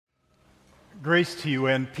Grace to you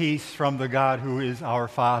and peace from the God who is our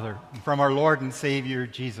Father, and from our Lord and Savior,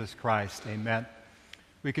 Jesus Christ. Amen.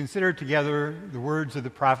 We consider together the words of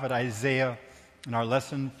the prophet Isaiah in our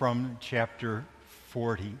lesson from chapter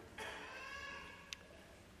 40.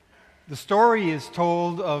 The story is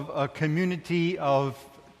told of a community of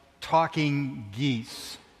talking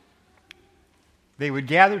geese. They would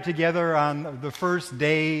gather together on the first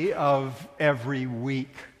day of every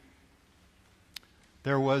week.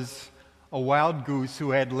 There was a wild goose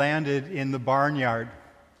who had landed in the barnyard,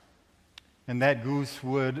 and that goose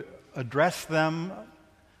would address them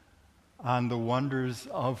on the wonders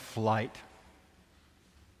of flight,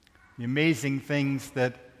 the amazing things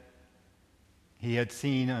that he had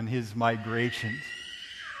seen on his migrations.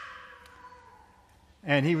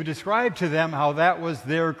 And he would describe to them how that was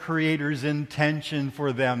their Creator's intention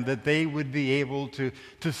for them, that they would be able to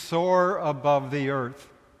soar above the earth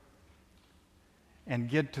and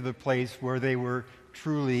get to the place where they were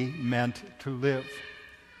truly meant to live.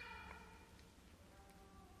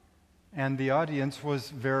 And the audience was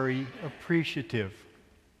very appreciative.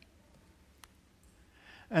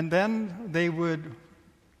 And then they would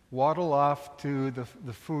waddle off to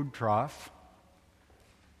the food trough.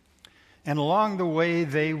 And along the way,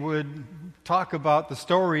 they would talk about the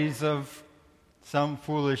stories of some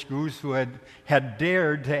foolish goose who had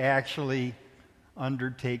dared to actually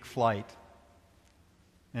undertake flight,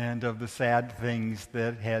 and of the sad things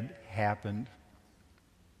that had happened.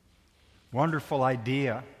 Wonderful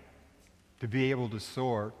idea to be able to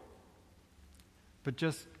soar, but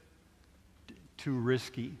just too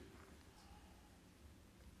risky.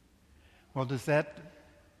 Well, does that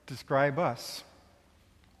describe us?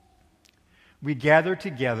 We gather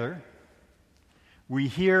together, we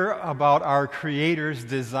hear about our Creator's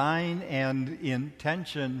design and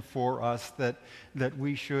intention for us that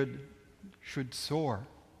we should soar.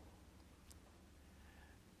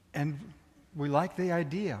 And we like the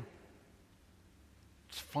idea.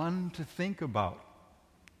 It's fun to think about.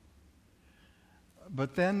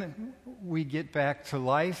 But then we get back to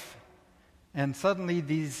life, and suddenly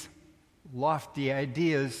these lofty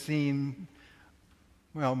ideas seem,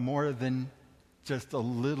 well, more than just a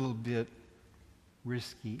little bit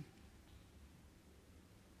risky.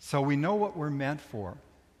 So we know what we're meant for.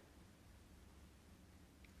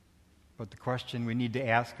 But the question we need to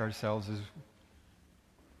ask ourselves is,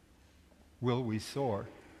 will we soar?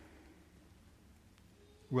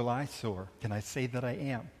 Will I soar? Can I say that I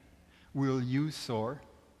am? Will you soar?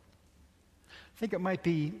 I think it might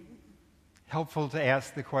be helpful to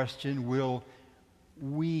ask the question, will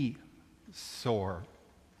we soar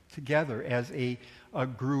together as a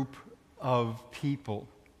group of people?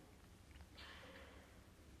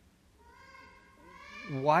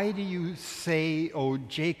 Why do you say, O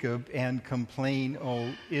Jacob, and complain,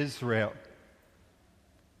 O Israel?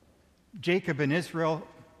 Jacob and Israel,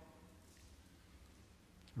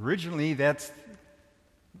 originally that's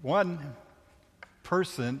one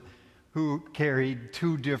person who carried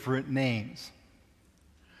two different names.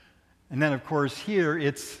 And then, of course, here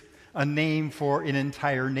it's a name for an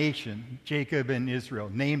entire nation, Jacob and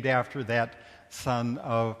Israel, named after that son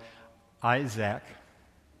of Isaac.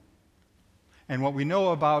 And what we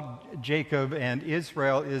know about Jacob and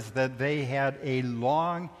Israel is that they had a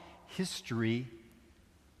long history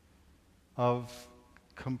of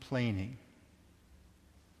complaining.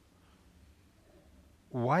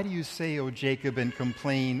 Why do you say, O Jacob, and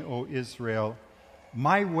complain, O Israel?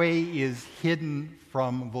 My way is hidden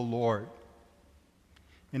from the Lord.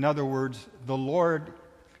 In other words, the Lord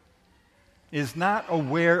is not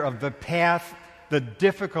aware of the path, the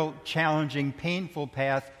difficult, challenging, painful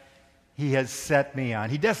path He has set me on.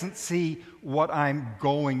 He doesn't see what I'm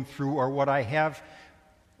going through or what I have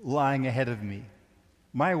lying ahead of me.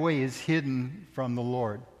 My way is hidden from the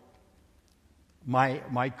Lord.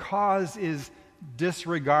 My cause is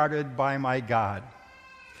disregarded by my God.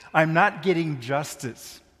 I'm not getting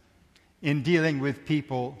justice in dealing with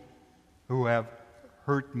people who have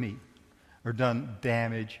hurt me or done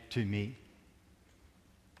damage to me.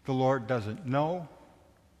 The Lord doesn't know,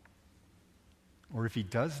 or if He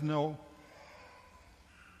does know,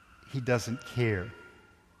 He doesn't care.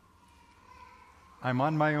 I'm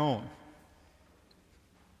on my own.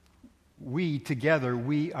 We together,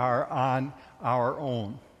 we are on our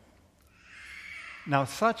own. Now,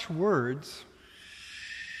 such words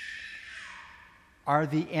are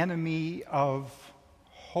the enemy of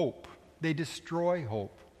hope. They destroy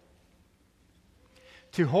hope.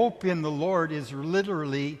 To hope in the Lord is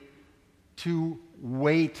literally to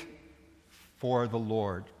wait for the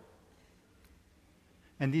Lord.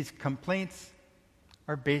 And these complaints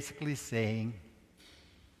are basically saying,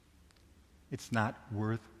 it's not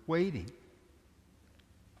worth waiting.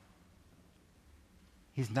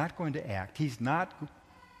 He's not going to act. He's not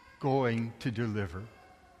going to deliver.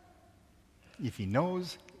 If he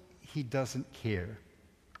knows, he doesn't care.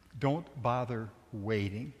 Don't bother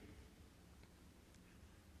waiting.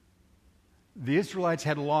 The Israelites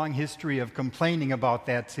had a long history of complaining about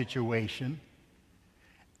that situation,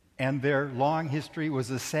 and their long history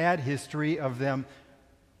was a sad history of them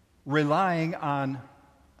relying on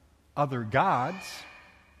other gods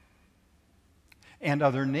and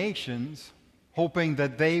other nations, hoping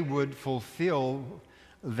that they would fulfill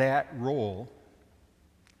that role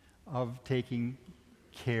of taking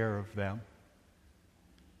care of them.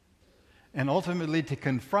 And ultimately, to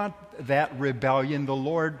confront that rebellion, the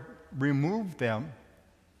Lord removed them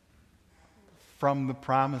from the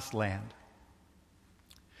promised land.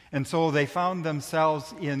 And so they found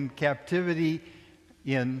themselves in captivity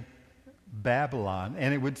in Babylon,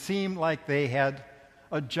 and it would seem like they had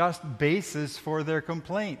a just basis for their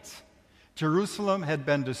complaints. Jerusalem had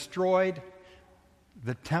been destroyed,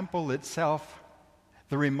 the temple itself,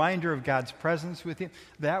 the reminder of God's presence with him,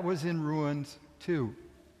 that was in ruins too.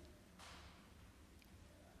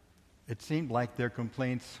 It seemed like their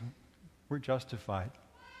complaints were justified.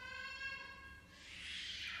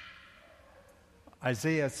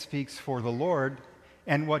 Isaiah speaks for the Lord,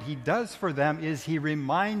 and what he does for them is he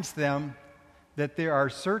reminds them that there are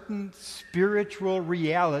certain spiritual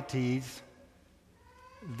realities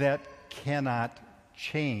that cannot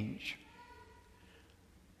change.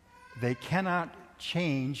 They cannot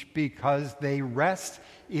change because they rest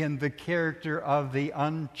in the character of the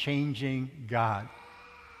unchanging God.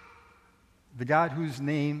 The God whose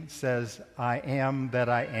name says, I am that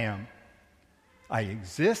I am. I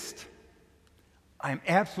exist. I'm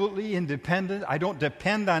absolutely independent. I don't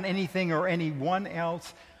depend on anything or anyone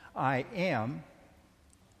else. I am,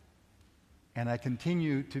 and I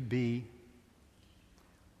continue to be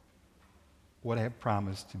what I have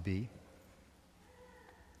promised to be.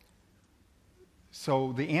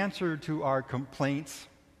 So the answer to our complaints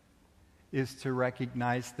is to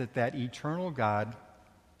recognize that that eternal God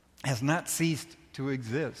has not ceased to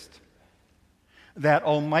exist. That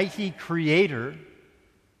almighty creator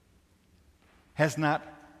has not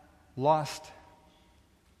lost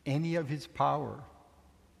any of his power,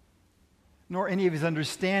 nor any of his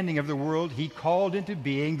understanding of the world he called into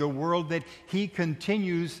being, the world that he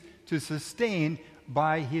continues to sustain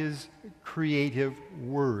by his creative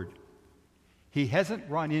word. He hasn't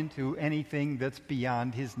run into anything that's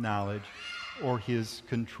beyond his knowledge or his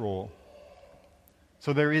control.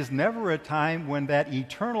 So there is never a time when that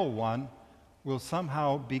eternal one will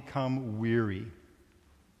somehow become weary.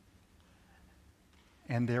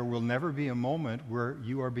 And there will never be a moment where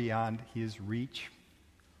you are beyond his reach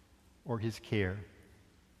or his care.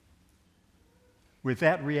 With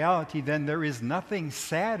that reality, then, there is nothing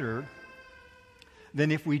sadder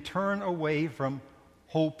than if we turn away from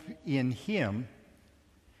hope in him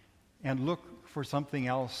and look for something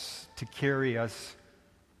else to carry us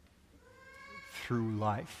through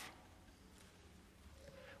life.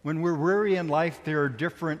 When we're weary in life, there are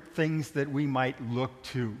different things that we might look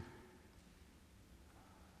to.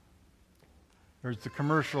 There's the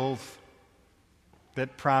commercials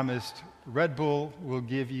that promised Red Bull will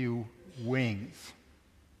give you wings.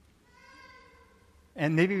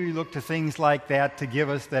 And maybe we look to things like that to give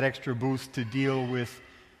us that extra boost to deal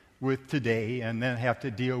with today and then have to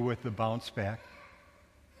deal with the bounce back.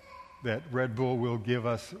 That Red Bull will give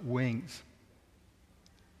us wings.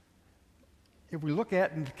 If we look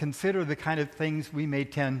at and consider the kind of things we may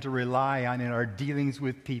tend to rely on in our dealings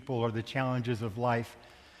with people or the challenges of life,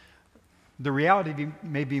 the reality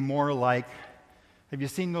may be more like, have you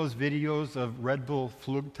seen those videos of Red Bull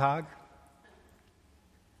Flugtag?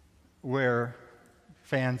 Where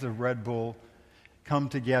fans of Red Bull come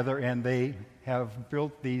together and they have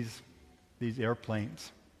built these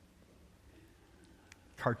airplanes.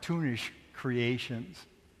 Cartoonish creations.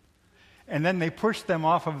 And then they push them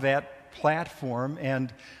off of that platform,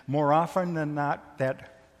 and more often than not,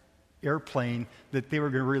 that airplane that they were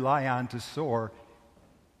going to rely on to soar,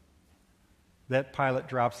 that pilot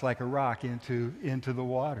drops like a rock into the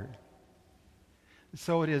water.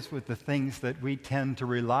 So it is with the things that we tend to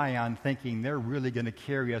rely on, thinking they're really going to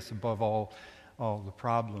carry us above all the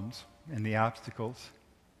problems and the obstacles.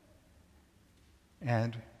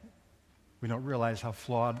 And we don't realize how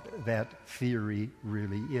flawed that theory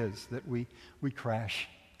really is, that we crash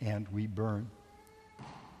and we burn.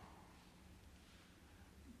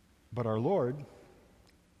 But our Lord,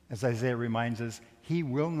 as Isaiah reminds us, he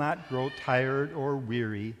will not grow tired or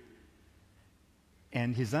weary.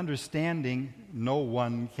 and his understanding no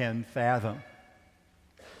one can fathom.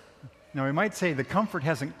 Now, we might say the comfort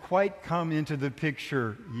hasn't quite come into the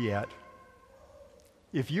picture yet.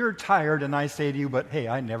 If you're tired and I say to you, but hey,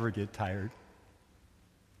 I never get tired.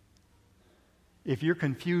 If you're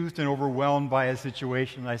confused and overwhelmed by a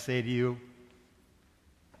situation, I say to you,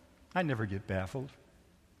 I never get baffled.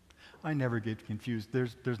 I never get confused.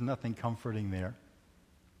 There's nothing comforting there.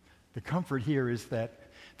 The comfort here is that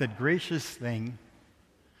gracious thing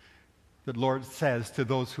that Lord says to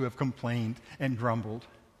those who have complained and grumbled.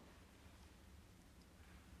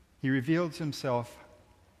 He reveals himself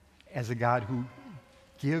as a God who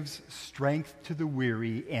gives strength to the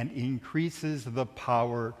weary and increases the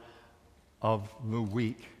power of the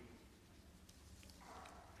weak.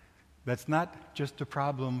 That's not just a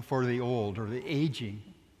problem for the old or the aging,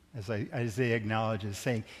 as Isaiah acknowledges,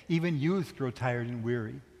 saying, even youth grow tired and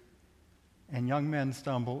weary, and young men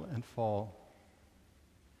stumble and fall.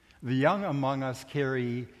 The young among us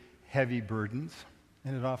carry heavy burdens,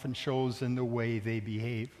 and it often shows in the way they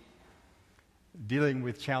behave. Dealing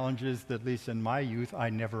with challenges that, at least in my youth, I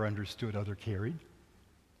never understood other carried.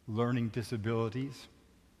 Learning disabilities,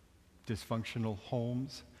 dysfunctional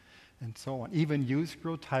homes, and so on. Even youth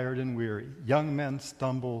grow tired and weary. Young men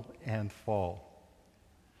stumble and fall.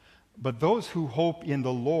 But those who hope in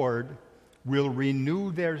the Lord will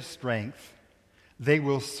renew their strength. They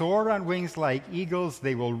will soar on wings like eagles.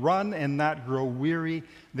 They will run and not grow weary.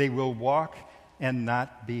 They will walk and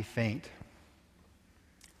not be faint.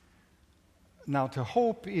 Now, to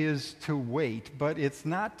hope is to wait, but it's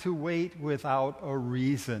not to wait without a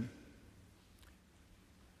reason.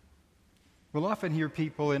 We'll often hear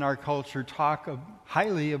people in our culture talk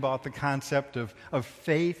highly about the concept of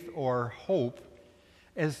faith or hope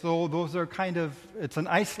as though those are it's an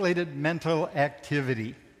isolated mental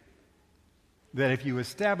activity. That if you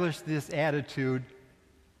establish this attitude,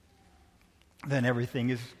 then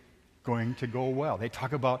everything is going to go well. They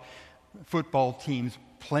talk about football teams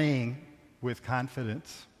playing with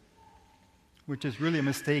confidence, which is really a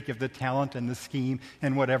mistake if the talent and the scheme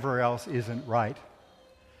and whatever else isn't right.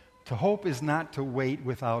 To hope is not to wait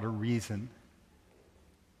without a reason.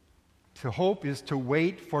 To hope is to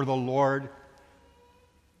wait for the Lord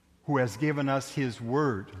who has given us his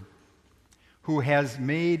word, who has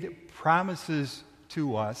made promises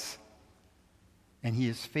to us, and he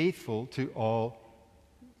is faithful to all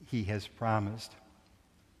he has promised.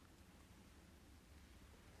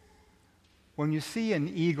 When you see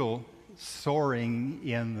an eagle soaring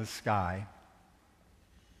in the sky,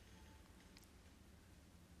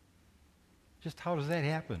 just how does that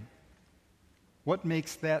happen? What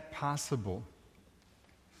makes that possible?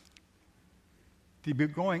 To be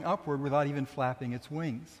going upward without even flapping its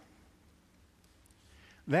wings.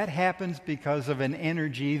 That happens because of an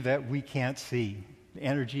energy that we can't see, the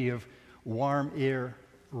energy of warm air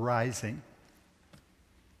rising.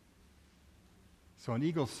 So an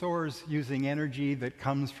eagle soars using energy that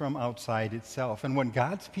comes from outside itself. And when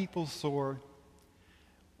God's people soar,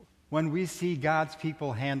 when we see God's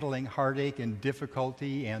people handling heartache and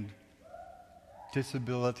difficulty and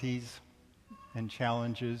disabilities and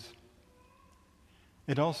challenges,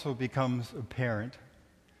 it also becomes apparent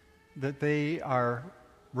that they are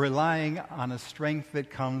relying on a strength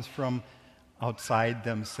that comes from outside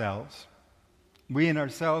themselves. We in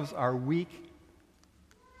ourselves are weak,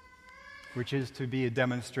 which is to be a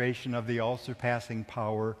demonstration of the all-surpassing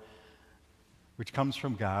power which comes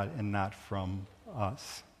from God and not from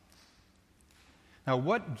us. Now,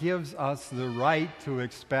 what gives us the right to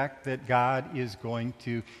expect that God is going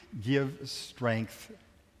to give strength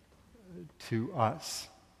to us?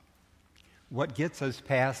 What gets us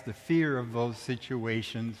past the fear of those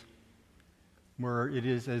situations where it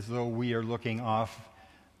is as though we are looking off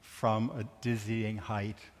from a dizzying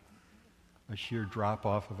height, a sheer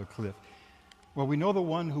drop-off of a cliff? Well, we know the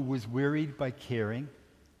one who was wearied by caring,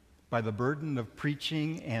 by the burden of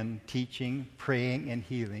preaching and teaching, praying and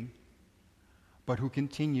healing, but who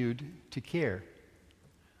continued to care,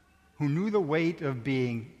 who knew the weight of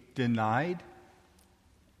being denied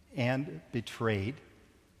and betrayed,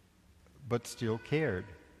 but still cared.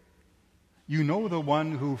 You know the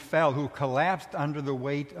one who fell, who collapsed under the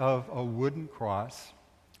weight of a wooden cross,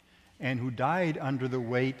 and who died under the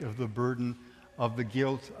weight of the burden of the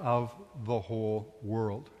guilt of the whole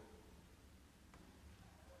world.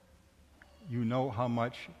 You know how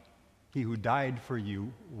much he who died for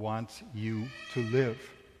you wants you to live.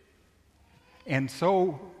 And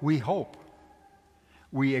so we hope.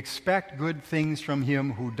 We expect good things from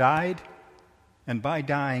him who died, and by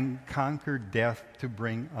dying conquered death to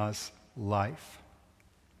bring us life.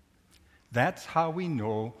 That's how we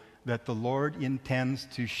know that the Lord intends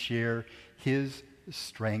to share his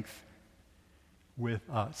strength with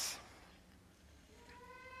us.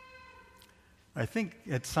 I think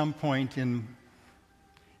at some point in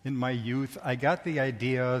my youth, I got the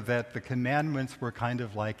idea that the commandments were kind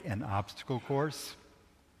of like an obstacle course.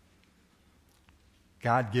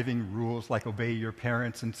 God giving rules like obey your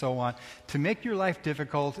parents and so on to make your life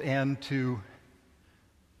difficult and to,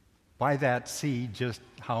 by that, see just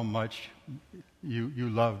how much you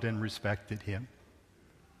loved and respected him.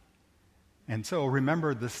 And so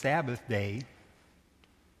remember, the Sabbath day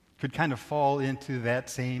could kind of fall into that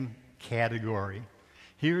same category.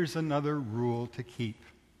 Here's another rule to keep.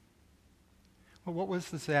 Well, what was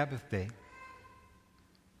the Sabbath day?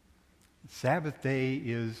 The Sabbath day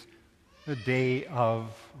is a day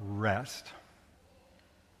of rest.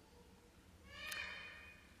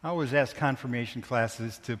 I always ask confirmation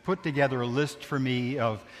classes to put together a list for me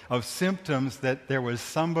of symptoms that there was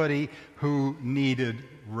somebody who needed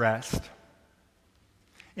rest.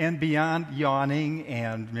 And beyond yawning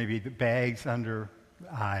and maybe the bags under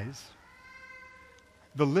eyes,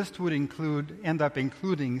 the list would end up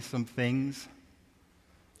including some things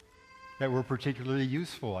that were particularly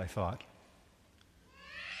useful, I thought.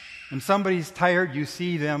 When somebody's tired, you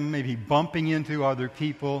see them maybe bumping into other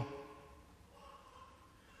people.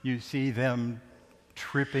 You see them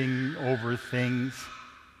tripping over things.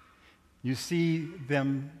 You see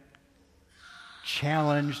them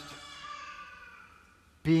challenged,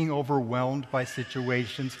 being overwhelmed by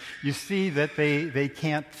situations. You see that they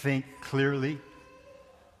can't think clearly.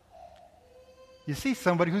 You see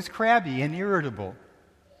somebody who's crabby and irritable.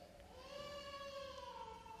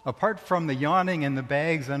 Apart from the yawning and the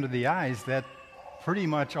bags under the eyes, that pretty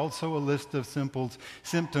much also a list of simple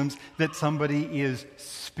symptoms that somebody is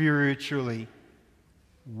spiritually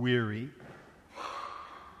weary.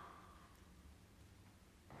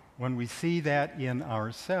 When we see that in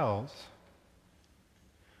ourselves,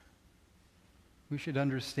 we should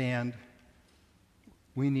understand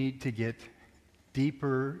we need to get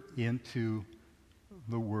deeper into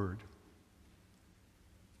the Word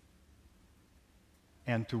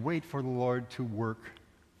and to wait for the Lord to work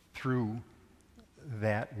through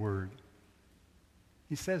that Word.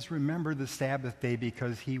 He says, remember the Sabbath day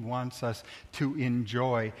because he wants us to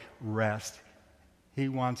enjoy rest. He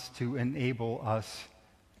wants to enable us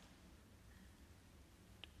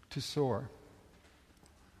to soar.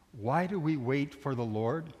 Why do we wait for the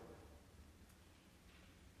Lord?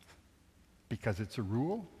 Because it's a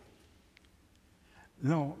rule?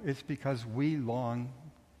 No, it's because we long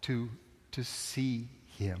to see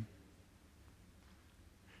him.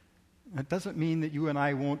 That doesn't mean that you and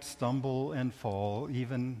I won't stumble and fall.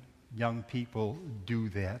 Even young people do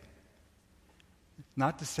that.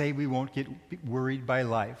 Not to say we won't get worried by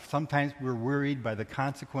life. Sometimes we're worried by the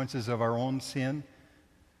consequences of our own sin,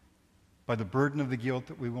 by the burden of the guilt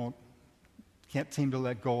that we can't seem to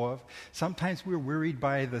let go of. Sometimes we're worried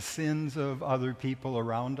by the sins of other people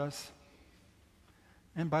around us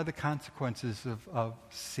and by the consequences of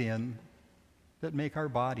sin that make our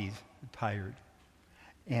bodies tired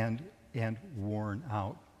and worn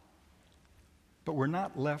out. But we're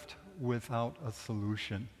not left without a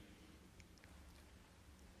solution.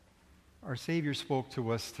 Our Savior spoke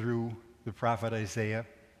to us through the prophet Isaiah.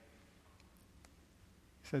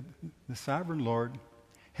 He said, the sovereign Lord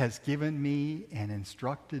has given me an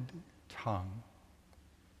instructed tongue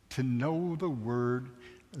to know the word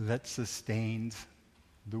that sustains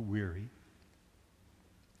the weary.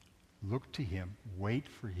 Look to him, wait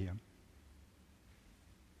for him.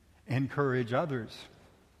 Encourage others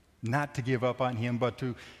not to give up on him, but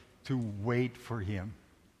to wait for him.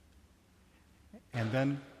 And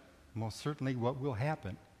then, most certainly, what will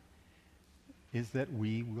happen is that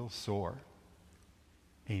we will soar.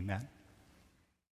 Amen.